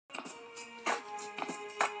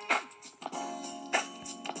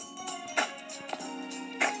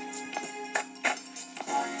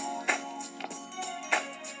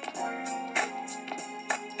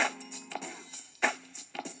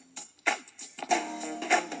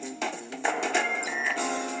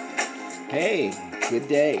Hey, good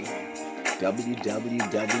day.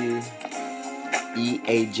 WWWEAJ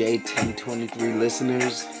 1023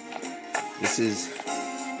 listeners. This is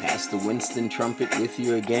Pastor Winston Trumpet with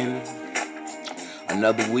you again.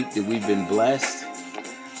 Another week that we've been blessed.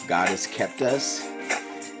 God has kept us.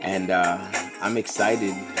 And I'm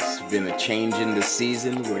excited. It's been a change in the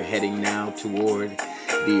season. We're heading now toward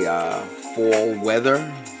the fall weather.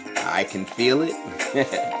 I can feel it.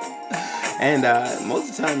 And most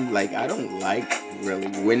of the time, I don't like really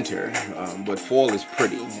winter, but fall is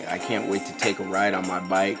pretty. I can't wait to take a ride on my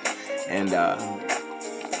bike and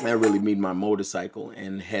I really meet my motorcycle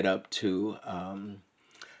and head up to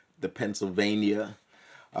the Pennsylvania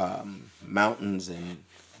mountains and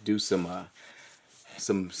do some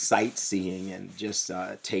sightseeing and just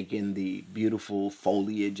take in the beautiful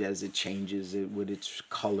foliage as it changes it with its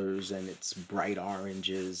colors and its bright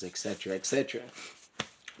oranges, etc., etc.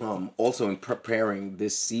 Also in preparing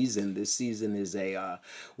this season is a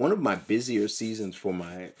one of my busier seasons for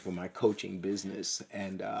my coaching business,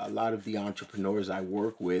 and a lot of the entrepreneurs I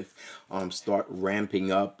work with start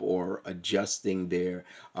ramping up or adjusting their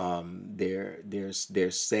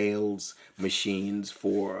sales machines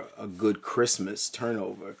for a good Christmas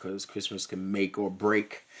turnover, because Christmas can make or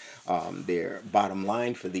break their bottom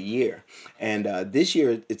line for the year. And this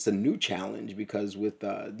year it's a new challenge because with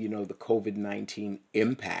the COVID-19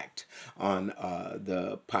 impact on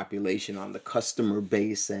the population, on the customer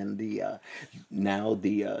base, and the now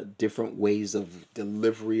the different ways of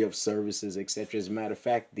delivery of services, etc. As a matter of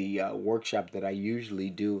fact, the workshop that I usually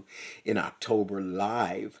do in October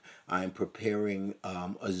live, I'm preparing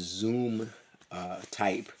a Zoom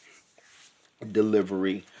type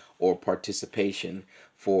delivery or participation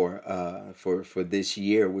for this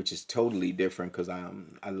year, which is totally different because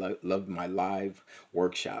love my live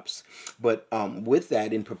workshops. But with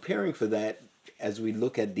that, in preparing for that, as we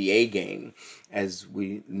look at the A game, as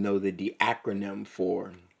we know that the acronym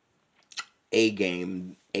for A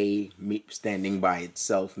game, standing by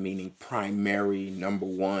itself, meaning primary, number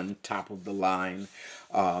one, top of the line,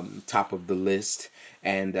 top of the list,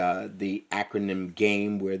 and the acronym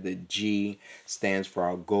GAME, where the G stands for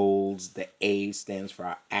our goals, the A stands for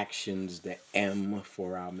our actions, the M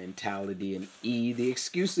for our mentality, and E, the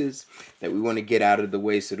excuses that we want to get out of the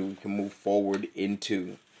way so that we can move forward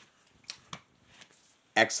into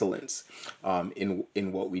excellence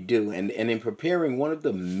in what we do. And in preparing, one of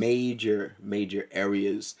the major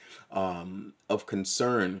areas of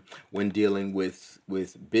concern when dealing with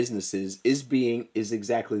businesses is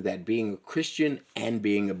exactly that, being a Christian and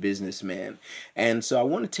being a businessman. And so I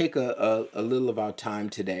want to take a little of our time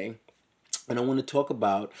today, and I want to talk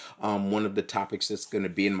about one of the topics that's going to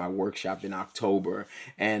be in my workshop in October.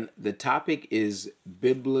 And the topic is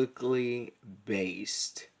biblically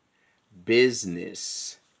based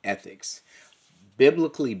business ethics.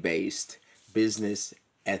 Biblically based business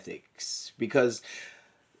ethics. Because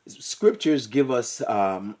scriptures give us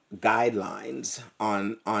guidelines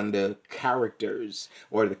on the characters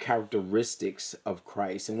or the characteristics of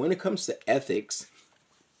Christ. And when it comes to ethics,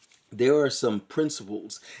 there are some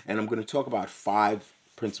principles, and I'm going to talk about 5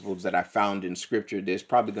 principles that I found in scripture. There's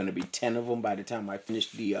probably going to be 10 of them by the time I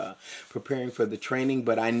finish the preparing for the training,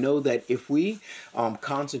 but I know that if we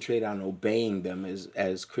concentrate on obeying them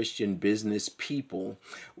as Christian business people,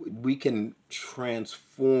 we can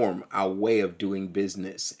transform our way of doing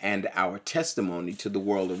business and our testimony to the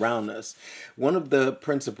world around us. One of the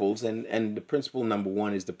principles, and the principle number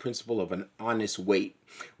 1, is the principle of an honest weight,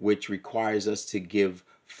 which requires us to give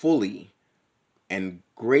fully and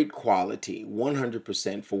great quality,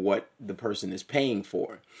 100% for what the person is paying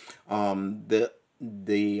for. The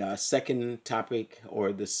second topic,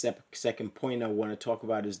 or the second point I want to talk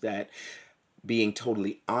about, is that being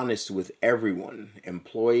totally honest with everyone: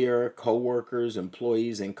 employer, co-workers,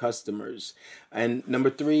 employees, and customers. And number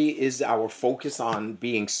 3 is our focus on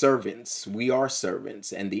being servants. We are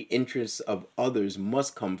servants, and the interests of others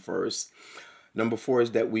must come first. Number 4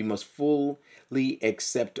 is that we must fully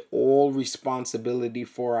accept all responsibility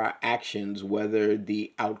for our actions, whether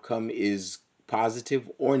the outcome is positive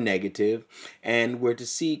or negative, and we're to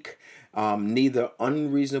seek neither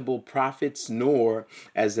unreasonable profits nor,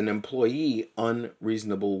 as an employee,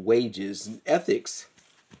 unreasonable wages. Ethics,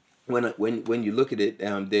 when you look at it,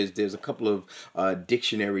 there's a couple of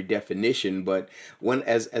dictionary definition, but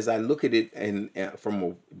as I look at it, and from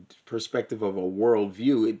a perspective of a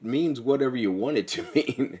worldview, it means whatever you want it to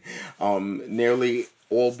mean. Nearly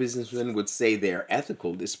all businessmen would say they're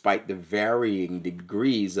ethical despite the varying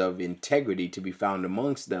degrees of integrity to be found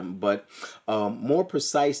amongst them. But more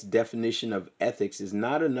precise definition of ethics is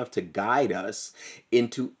not enough to guide us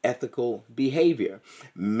into ethical behavior.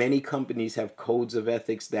 Many companies have codes of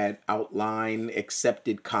ethics that outline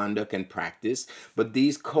accepted conduct and practice, but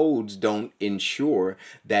these codes don't ensure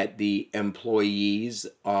that the employees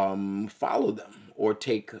follow them or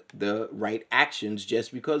take the right actions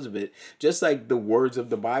just because of it. Just like the words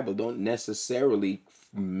of the Bible don't necessarily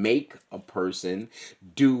make a person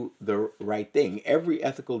do the right thing. Every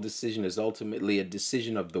ethical decision is ultimately a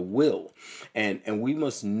decision of the will, and we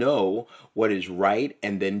must know what is right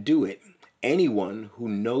and then do it. Anyone who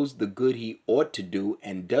knows the good he ought to do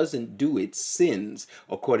and doesn't do it sins,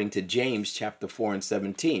 according to James chapter 4 and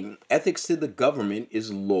 17. Ethics to the government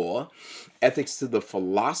is law. Ethics to the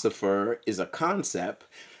philosopher is a concept.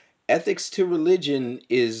 Ethics to religion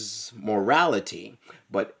is morality.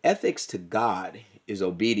 But ethics to God is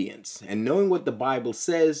obedience. And knowing what the Bible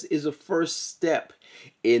says is a first step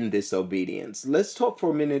in this obedience. Let's talk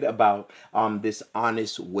for a minute about this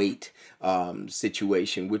honest weight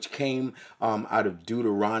situation, which came out of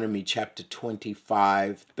Deuteronomy chapter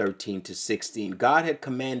 25, 13 to 16. God had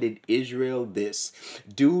commanded Israel this: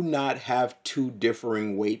 do not have two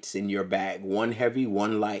differing weights in your bag, one heavy,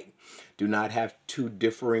 one light. Do not have two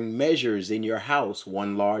differing measures in your house,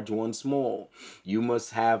 one large, one small. You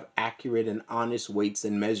must have accurate and honest weights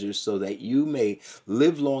and measures so that you may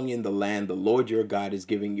live long in the land the Lord your God is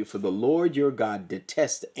giving you. For the Lord your God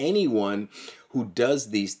detests anyone who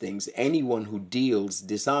does these things, anyone who deals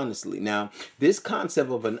dishonestly. Now, this concept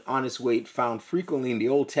of an honest weight found frequently in the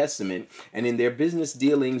Old Testament and in their business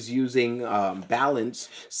dealings using balance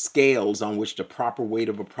scales on which the proper weight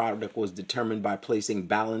of a product was determined by placing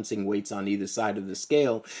balancing weights on either side of the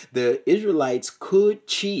scale. The Israelites could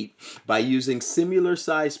cheat by using similar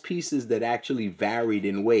sized pieces that actually varied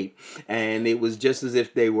in weight. And it was just as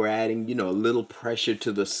if they were adding, a little pressure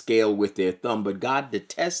to the scale with their thumb. But God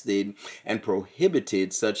detested and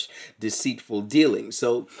prohibited such deceitful dealing.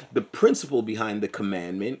 So the principle behind the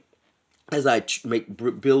commandment, as I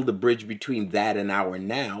build a bridge between that and our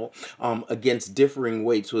now, against differing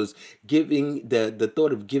weights, was giving the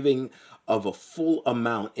thought of giving of a full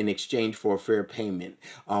amount in exchange for a fair payment,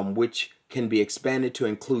 which can be expanded to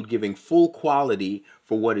include giving full quality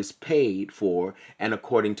for what is paid for and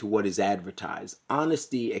according to what is advertised.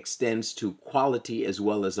 Honesty extends to quality as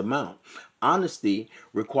well as amount. Honesty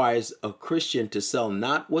requires a Christian to sell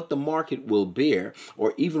not what the market will bear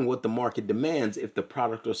or even what the market demands if the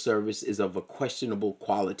product or service is of a questionable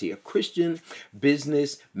quality. A Christian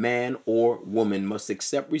business man or woman must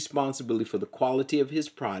accept responsibility for the quality of his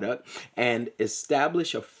product and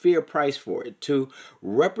establish a fair price for it. To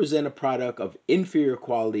represent a product of inferior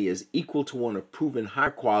quality as equal to one of proven high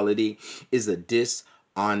quality is a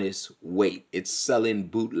dishonest weight. It's selling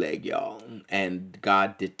bootleg, y'all. And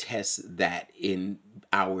God detests that in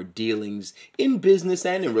our dealings in business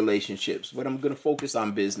and in relationships, but I'm going to focus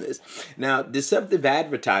on business. Now, deceptive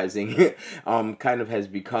advertising kind of has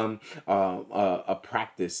become a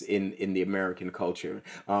practice in the American culture,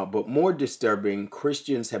 but more disturbing,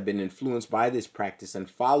 Christians have been influenced by this practice and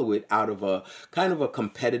follow it out of a kind of a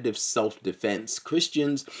competitive self-defense.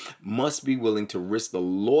 Christians must be willing to risk the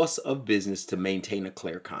loss of business to maintain a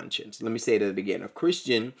clear conscience. Let me say that again. A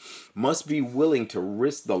Christian must be willing to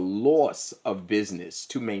risk the loss of business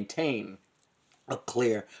to maintain a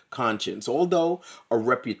clear conscience. Although a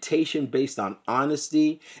reputation based on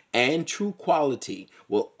honesty and true quality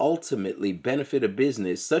will ultimately benefit a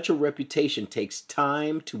business, such a reputation takes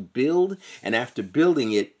time to build, and after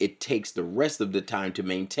building it, it takes the rest of the time to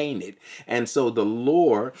maintain it. And so the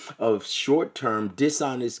lure of short-term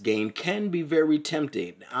dishonest gain can be very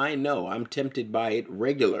tempting. I know, I'm tempted by it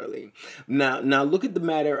regularly. Now look at the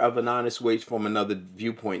matter of an honest wage from another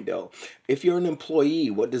viewpoint though. If you're an employee,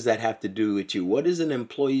 what does that have to do with you? What is an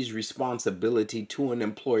employee's responsibility to an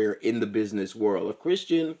employer in the business world? A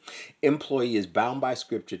Christian employee is bound by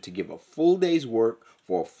Scripture to give a full day's work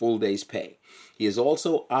for a full day's pay. He is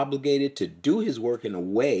also obligated to do his work in a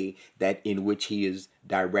way that in which he is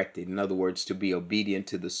directed. In other words, to be obedient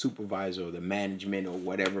to the supervisor or the management or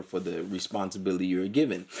whatever for the responsibility you're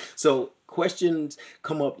given. So questions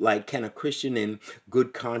come up like, can a Christian in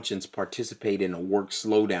good conscience participate in a work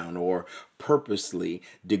slowdown or purposely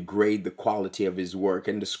degrade the quality of his work?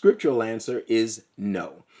 And the scriptural answer is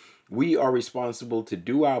no. We are responsible to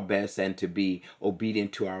do our best and to be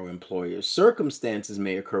obedient to our employers. Circumstances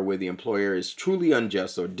may occur where the employer is truly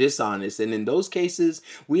unjust or dishonest, and in those cases,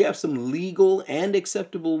 we have some legal and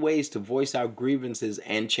acceptable ways to voice our grievances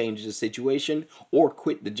and change the situation or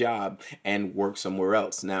quit the job and work somewhere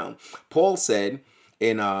else. Now, Paul said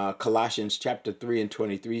in Colossians chapter 3 and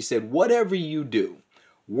 23, he said, "Whatever you do,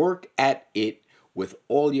 work at it with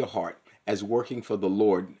all your heart, as working for the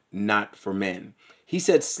Lord, not for men." He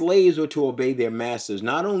said slaves were to obey their masters,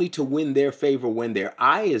 not only to win their favor when their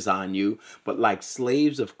eye is on you, but like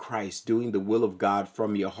slaves of Christ, doing the will of God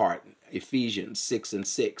from your heart. Ephesians 6 and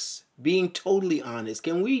 6. Being totally honest.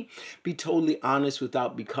 Can we be totally honest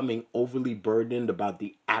without becoming overly burdened about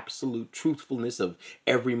the absolute truthfulness of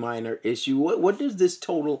every minor issue? What does this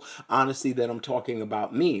total honesty that I'm talking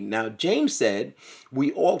about mean? Now, James said,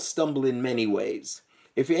 we all stumble in many ways.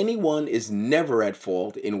 If anyone is never at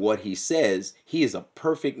fault in what he says, he is a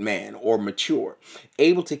perfect man or mature,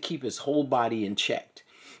 able to keep his whole body in check.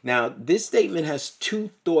 Now, this statement has two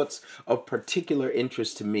thoughts of particular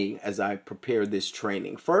interest to me as I prepare this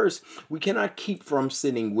training. First, we cannot keep from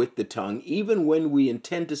sinning with the tongue. Even when we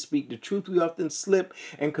intend to speak the truth, we often slip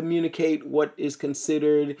and communicate what is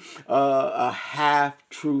considered a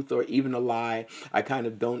half-truth or even a lie. I kind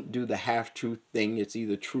of don't do the half-truth thing. It's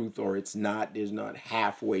either truth or it's not. There's not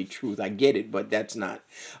halfway truth. I get it, but that's not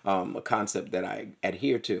a concept that I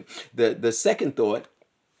adhere to. The second thought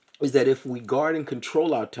is that if we guard and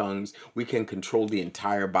control our tongues, we can control the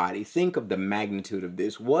entire body. Think of the magnitude of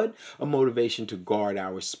this. What a motivation to guard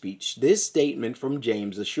our speech. This statement from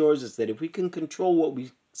James assures us that if we can control what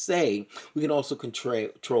we say, we can also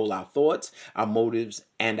control our thoughts, our motives,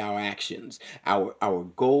 and our actions, our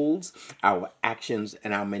goals, our actions,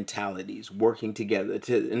 and our mentalities working together.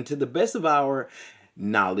 To the best of our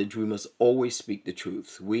knowledge, we must always speak the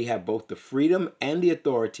truth. We have both the freedom and the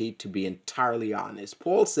authority to be entirely honest.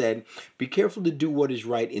 Paul said, be careful to do what is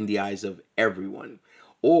right in the eyes of everyone.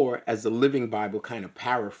 Or, as the Living Bible kind of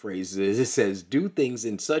paraphrases, it says, do things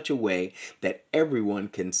in such a way that everyone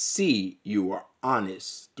can see you are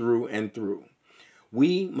honest through and through.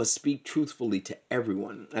 We must speak truthfully to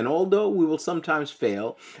everyone. And although we will sometimes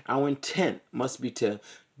fail, our intent must be to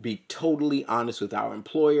be totally honest with our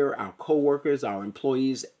employer, our coworkers, our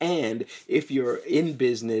employees, and if you're in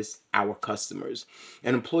business, our customers.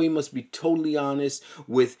 An employee must be totally honest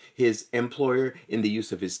with his employer in the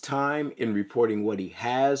use of his time, in reporting what he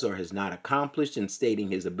has or has not accomplished, in stating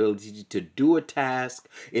his ability to do a task,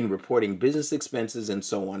 in reporting business expenses, and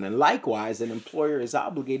so on. And likewise, an employer is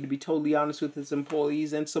obligated to be totally honest with his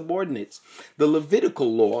employees and subordinates. The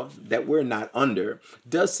Levitical law that we're not under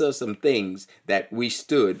does some things that we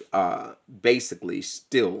basically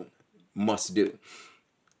still must do.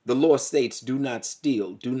 The law states, do not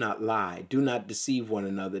steal, do not lie, do not deceive one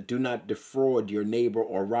another, do not defraud your neighbor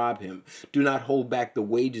or rob him, do not hold back the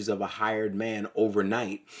wages of a hired man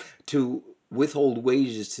overnight. To withhold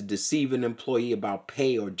wages, to deceive an employee about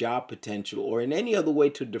pay or job potential, or in any other way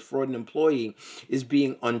to defraud an employee is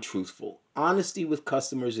being untruthful. Honesty with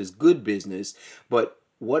customers is good business, but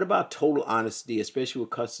what about total honesty, especially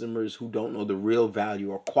with customers who don't know the real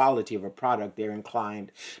value or quality of a product they're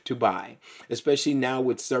inclined to buy? Especially now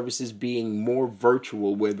with services being more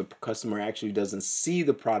virtual, where the customer actually doesn't see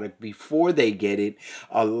the product before they get it.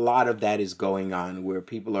 A lot of that is going on where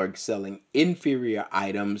people are selling inferior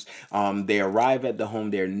items. They arrive at the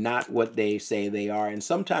home, they're not what they say they are. And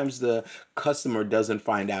sometimes the customer doesn't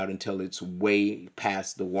find out until it's way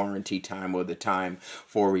past the warranty time or the time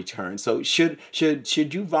for return. So should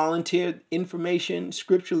you volunteer information?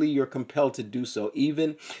 Scripturally, you're compelled to do so,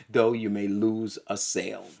 even though you may lose a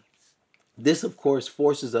sale. This, of course,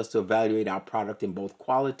 forces us to evaluate our product in both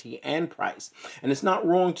quality and price. And it's not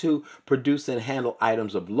wrong to produce and handle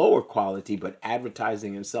items of lower quality, but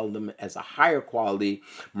advertising and sell them as a higher quality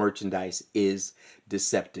merchandise is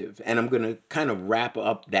deceptive. And I'm going to kind of wrap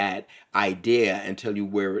up that idea and tell you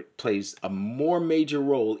where it plays a more major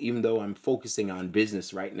role, even though I'm focusing on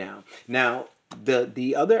business right now. Now,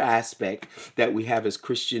 the other aspect that we have as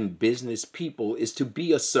Christian business people is to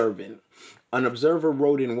be a servant. An observer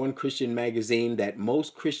wrote in one Christian magazine that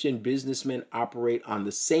most Christian businessmen operate on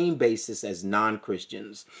the same basis as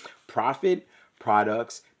non-Christians: profit,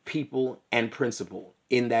 products, people, and principle,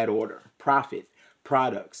 in that order. Profit,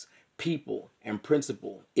 products, people, and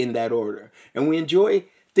principle, in that order. And we enjoy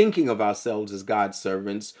thinking of ourselves as God's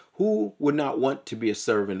servants. Who would not want to be a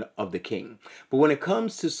servant of the King? But when it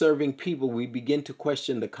comes to serving people, we begin to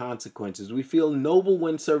question the consequences. We feel noble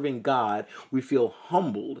when serving God. We feel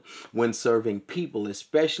humbled when serving people,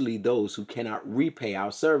 especially those who cannot repay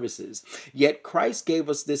our services. Yet Christ gave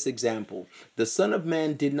us this example. The Son of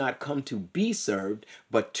Man did not come to be served,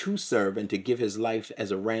 but to serve and to give his life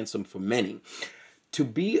as a ransom for many. To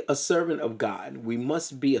be a servant of God, we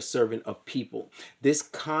must be a servant of people. This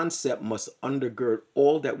concept must undergird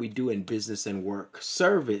all that we do in business and work.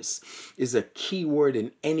 Service is a key word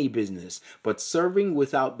in any business, but serving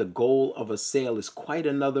without the goal of a sale is quite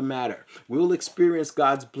another matter. We'll experience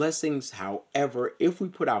God's blessings, however, if we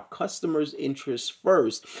put our customers' interests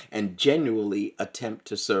first and genuinely attempt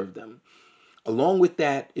to serve them. Along with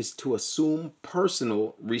that is to assume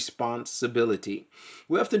personal responsibility.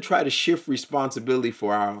 We often try to shift responsibility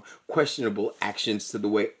for our questionable actions to the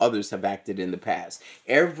way others have acted in the past.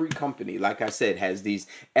 Every company, like I said, has these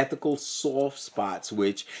ethical soft spots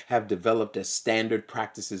which have developed as standard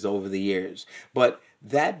practices over the years. But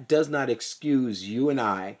that does not excuse you and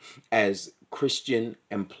I as Christian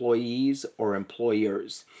employees or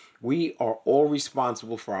employers. We are all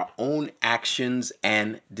responsible for our own actions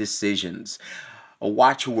and decisions. A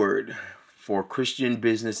watchword for Christian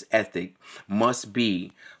business ethic must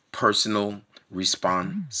be personal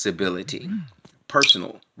responsibility.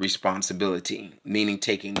 Personal responsibility, meaning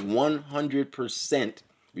taking 100%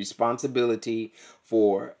 responsibility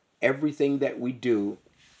for everything that we do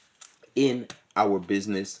in our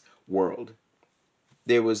business world.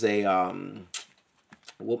 There was a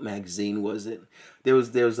what magazine was it? There was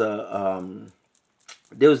a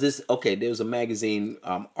magazine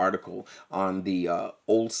article on the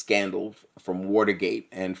old scandal from Watergate,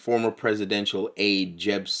 and former presidential aide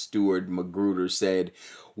Jeb Stuart Magruder said,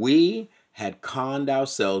 "We had conned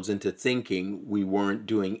ourselves into thinking we weren't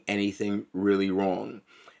doing anything really wrong.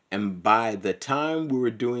 And by the time we were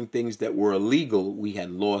doing things that were illegal, we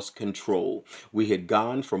had lost control. We had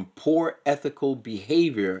gone from poor ethical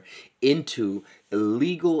behavior into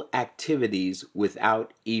illegal activities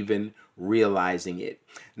without even realizing it."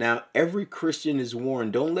 Now, every Christian is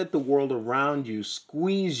warned, don't let the world around you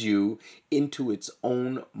squeeze you into its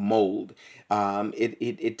own mold.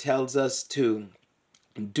 It tells us to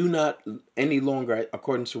do not any longer,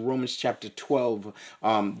 according to Romans chapter 12,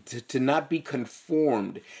 to not be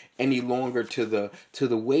conformed any longer to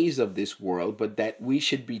the ways of this world, but that we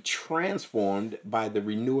should be transformed by the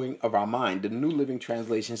renewing of our mind. The New Living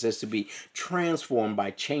Translation says to be transformed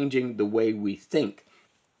by changing the way we think.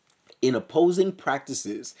 In opposing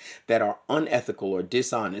practices that are unethical or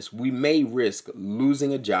dishonest, we may risk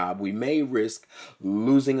losing a job, we may risk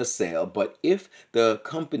losing a sale, but if the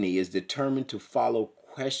company is determined to follow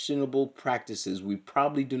questionable practices, we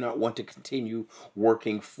probably do not want to continue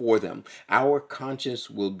working for them. Our conscience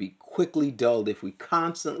will be quickly dulled if we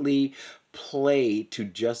constantly play to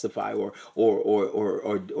justify or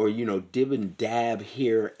dib and dab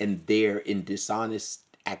here and there in dishonest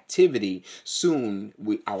activity. Soon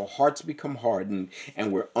our hearts become hardened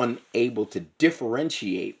and we're unable to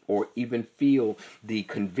differentiate or even feel the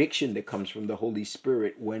conviction that comes from the Holy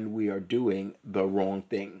Spirit when we are doing the wrong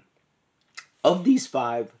thing. Of these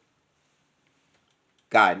 5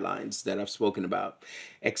 guidelines that I've spoken about,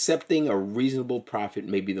 accepting a reasonable profit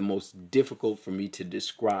may be the most difficult for me to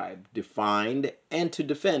describe, define, and to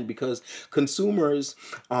defend, because consumers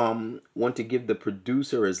want to give the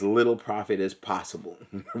producer as little profit as possible,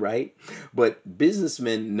 right? But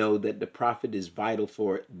businessmen know that the profit is vital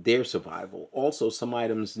for their survival. Also, some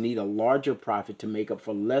items need a larger profit to make up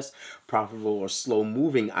for less profitable or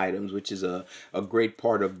slow-moving items, which is a great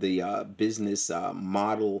part of the business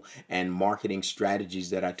model and marketing strategies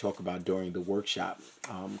that I talk about during the workshop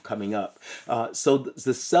coming up. So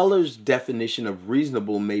the seller's definition of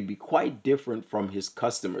reasonable may be quite different from his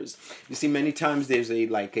customers. You see, many times there's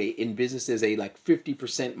in business there's a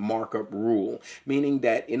 50% markup rule, meaning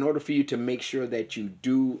that in order for you to make sure that you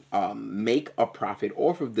do make a profit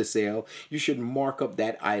off of the sale, you should mark up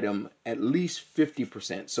that item at least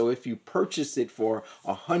 50%. So if you purchase it for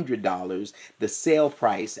 $100, the sale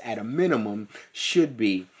price at a minimum should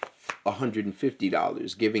be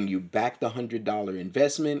 $150, giving you back the $100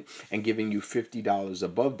 investment and giving you $50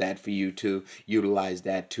 above that for you to utilize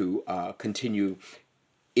that to continue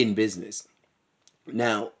in business.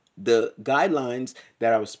 Now, the guidelines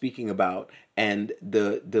that I was speaking about and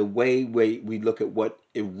the way we look at what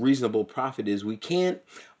a reasonable profit is, we can't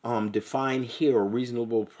define here a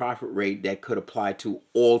reasonable profit rate that could apply to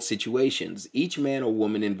all situations. Each man or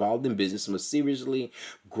woman involved in business must seriously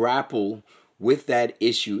grapple with that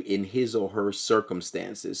issue in his or her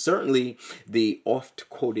circumstances. Certainly, the oft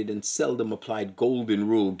quoted and seldom applied golden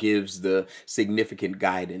rule gives the significant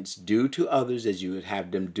guidance: do to others as you would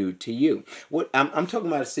have them do to you. What I'm talking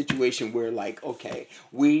about a situation where, like, okay,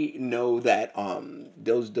 we know that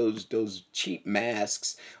those cheap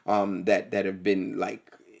masks that have been like,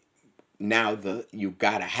 now you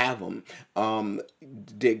gotta have them.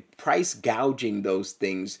 The price gouging those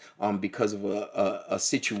things because of a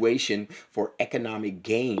situation for economic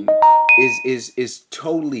gain is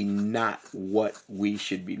totally not what we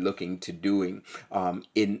should be looking to doing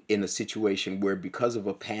in a situation where, because of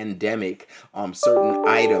a pandemic, certain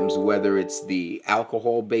items, whether it's the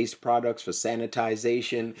alcohol based products for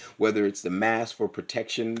sanitization, whether it's the mask for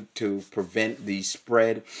protection to prevent the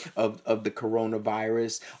spread of the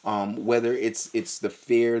coronavirus, whether it's the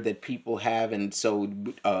fear that people have, and so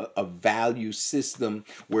a value system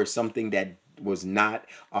where something that was not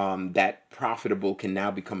that profitable can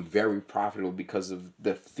now become very profitable because of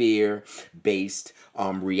the fear-based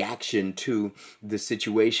reaction to the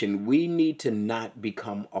situation. We need to not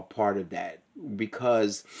become a part of that,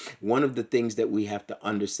 because one of the things that we have to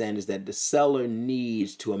understand is that the seller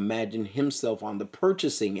needs to imagine himself on the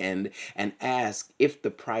purchasing end and ask if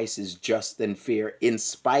the price is just and fair, in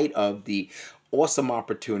spite of the awesome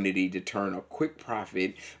opportunity to turn a quick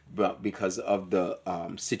profit, but because of the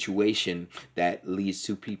situation that leads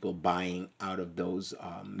to people buying out of those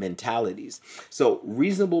mentalities. So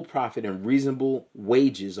reasonable profit and reasonable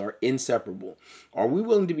wages are inseparable. Are we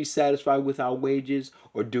willing to be satisfied with our wages,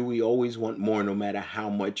 or do we always want more no matter how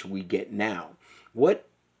much we get now? What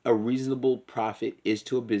a reasonable profit is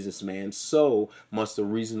to a businessman, so must a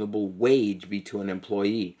reasonable wage be to an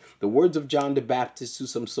employee. The words of John the Baptist to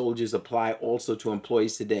some soldiers apply also to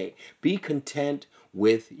employees today. Be content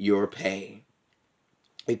with your pay.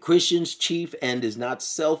 A Christian's chief end is not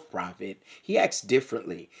self-profit. He acts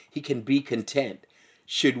differently. He can be content.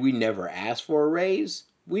 Should we never ask for a raise?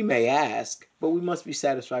 We may ask, but we must be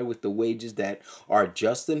satisfied with the wages that are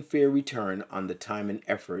just and fair return on the time and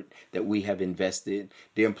effort that we have invested.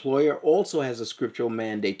 The employer also has a scriptural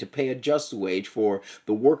mandate to pay a just wage, for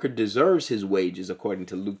the worker deserves his wages, according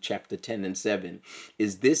to Luke chapter 10 and 7.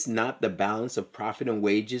 Is this not the balance of profit and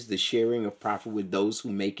wages, the sharing of profit with those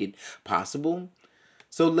who make it possible?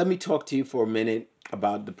 So let me talk to you for a minute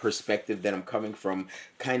about the perspective that I'm coming from,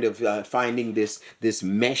 kind of finding this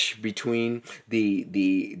mesh between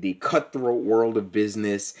the cutthroat world of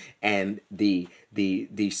business and the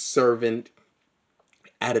servant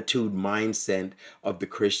attitude mindset of the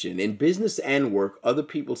Christian. In business and work, other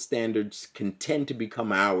people's standards can tend to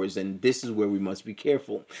become ours, and this is where we must be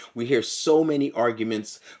careful. We hear so many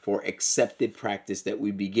arguments for accepted practice that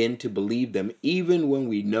we begin to believe them even when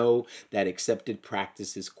we know that accepted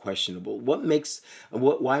practice is questionable. Why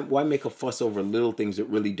make a fuss over little things that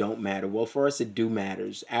really don't matter? Well, for us it do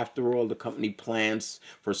matters. After all, the company plans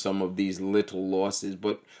for some of these little losses,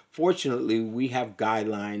 but fortunately, we have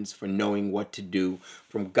guidelines for knowing what to do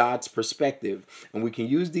from God's perspective, and we can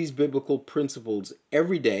use these biblical principles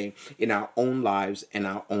every day in our own lives and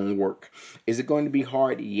our own work. Is it going to be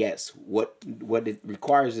hard? Yes. What it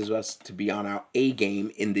requires is us to be on our A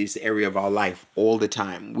game in this area of our life all the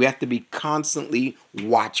time. We have to be constantly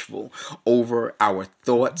watchful over our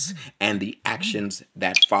thoughts and the actions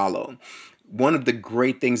that follow. One of the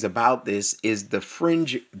great things about this is the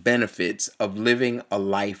fringe benefits of living a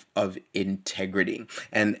life of integrity,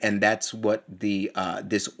 and that's what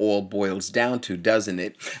this all boils down to, doesn't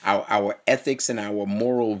it? Our ethics and our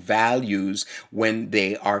moral values, when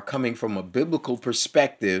they are coming from a biblical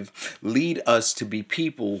perspective, lead us to be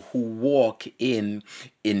people who walk in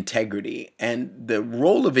integrity. And the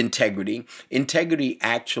role of integrity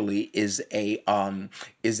actually is a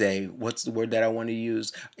what's the word that I want to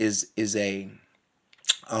use, is a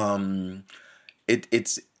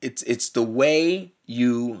it's the way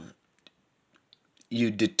you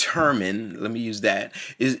determine, let me use that,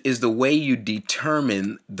 is the way you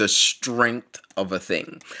determine the strength of a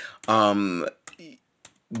thing.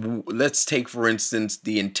 Let's take, for instance,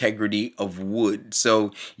 the integrity of wood.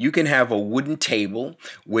 So you can have a wooden table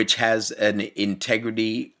which has an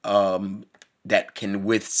integrity that can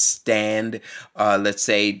withstand, let's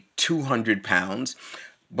say, 200 pounds.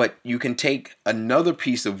 But you can take another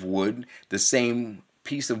piece of wood, the same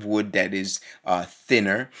piece of wood that is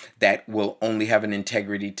thinner, that will only have an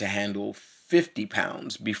integrity to handle 50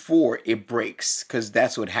 pounds before it breaks, because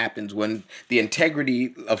that's what happens when the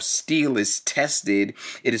integrity of steel is tested.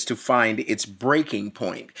 It is to find its breaking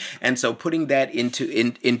point. And so putting that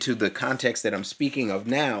into the context that I'm speaking of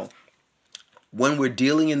now, when we're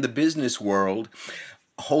dealing in the business world,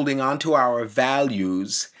 holding on to our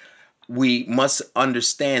values, we must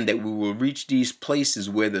understand that we will reach these places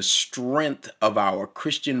where the strength of our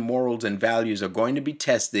Christian morals and values are going to be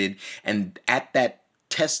tested, and at that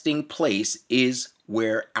testing place is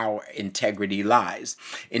where our integrity lies.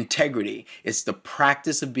 Integrity is the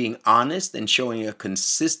practice of being honest and showing a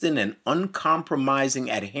consistent and uncompromising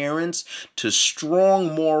adherence to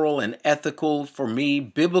strong moral and ethical, for me,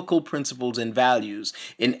 biblical principles and values.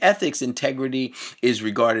 In ethics, integrity is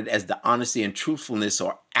regarded as the honesty and truthfulness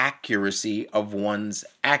or accuracy of one's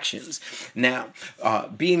actions. Now,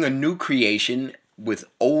 being a new creation with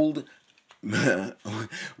old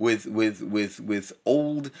with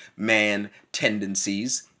old man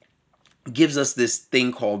tendencies gives us this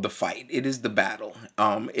thing called the fight. It is the battle.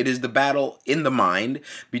 It is the battle in the mind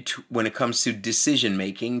when it comes to decision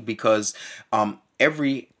making, because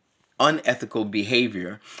every unethical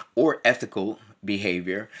behavior or ethical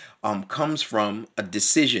behavior comes from a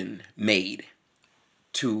decision made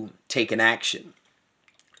to take an action.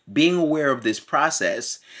 Being aware of this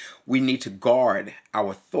process, we need to guard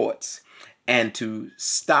our thoughts and to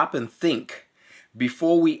stop and think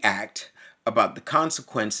before we act about the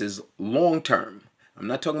consequences long term. I'm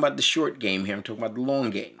not talking about the short game here, I'm talking about the long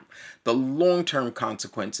game. The long-term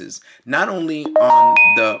consequences, not only on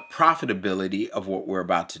the profitability of what we're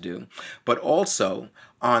about to do, but also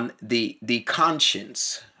on the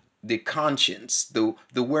conscience, the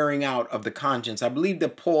wearing out of the conscience. I believe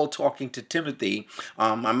that Paul talking to Timothy,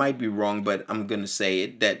 I might be wrong, but I'm going to say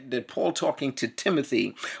it, that Paul talking to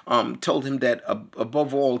Timothy told him that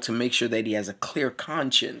above all to make sure that he has a clear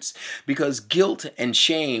conscience, because guilt and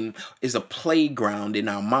shame is a playground in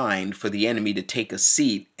our mind for the enemy to take a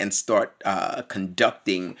seat and start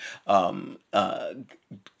conducting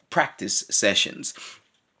practice sessions.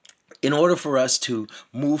 In order for us to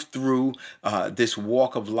move through this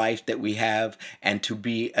walk of life that we have and to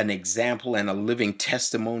be an example and a living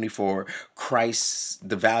testimony for Christ,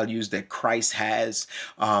 the values that Christ has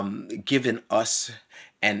given us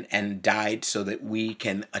and died so that we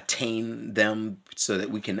can attain them, so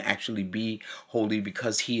that we can actually be holy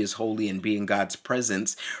because he is holy and be in God's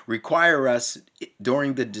presence, require us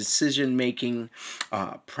during the decision-making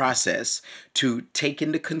process to take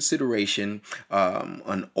into consideration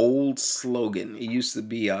an old slogan. It used to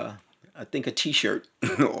be I think a t-shirt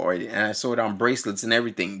and I saw it on bracelets and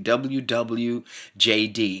everything. WWJD.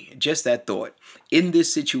 Just that thought. In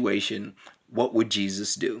this situation, what would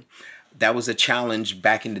Jesus do? That was a challenge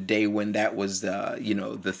back in the day when that was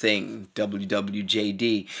the thing.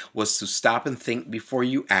 WWJD was to stop and think before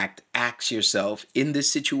you act. Ask yourself, in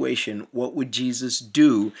this situation, what would Jesus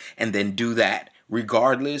do? And then do that,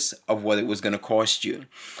 regardless of what it was going to cost you.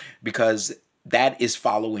 Because that is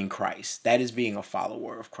following Christ. That is being a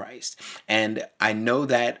follower of Christ. And I know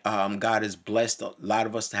that God has blessed a lot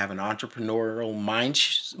of us to have an entrepreneurial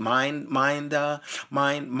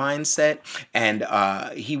mindset. And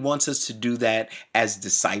he wants us to do that as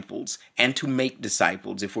disciples and to make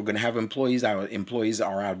disciples. If we're going to have employees, our employees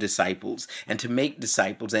are our disciples. And to make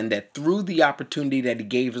disciples, and that through the opportunity that he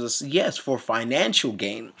gave us, yes, for financial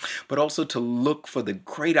gain, but also to look for the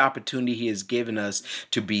great opportunity he has given us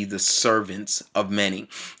to be the servants of many.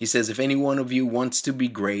 He says, if any one of you wants to be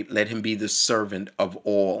great, let him be the servant of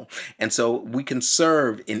all. And so we can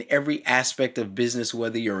serve in every aspect of business,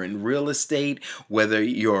 whether you're in real estate, whether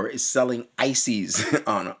you're selling ices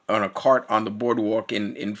on a cart on the boardwalk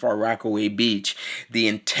in Far Rockaway Beach. The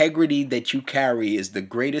integrity that you carry is the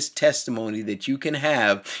greatest testimony that you can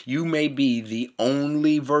have. You may be the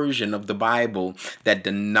only version of the Bible that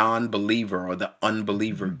the non-believer or the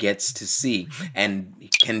unbeliever gets to see and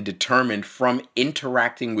can determine from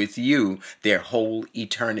interacting with you their whole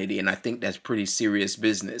eternity. And I think that's pretty serious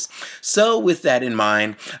business. So with that in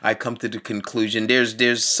mind, I come to the conclusion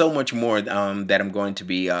there's so much more that I'm going to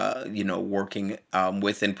be working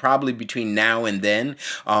with, and probably between now and then,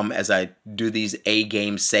 as I do these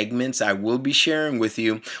A-game segments, I will be sharing with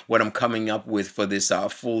you what I'm coming up with for this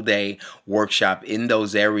full day workshop in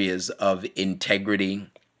those areas of integrity,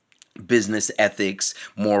 business ethics,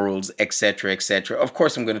 morals, etc., etc. Of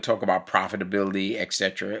course, I'm going to talk about profitability,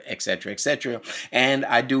 etc., etc., etc. And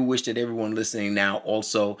I do wish that everyone listening now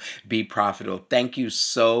also be profitable. Thank you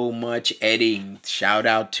so much, Eddie. Shout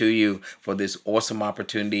out to you for this awesome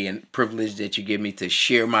opportunity and privilege that you give me to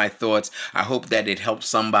share my thoughts. I hope that it helps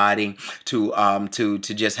somebody to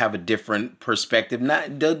just have a different perspective.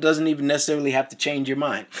 Doesn't even necessarily have to change your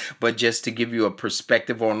mind, but just to give you a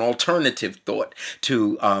perspective or an alternative thought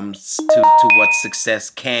to what success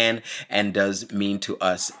can and does mean to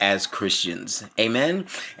us as Christians. Amen.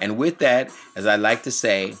 And with that, as I like to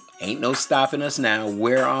say, Ain't no stopping us now.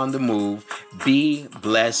 We're on the move. Be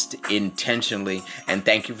blessed intentionally. And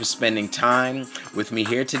thank you for spending time with me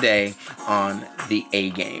here today on The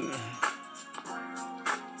A Game.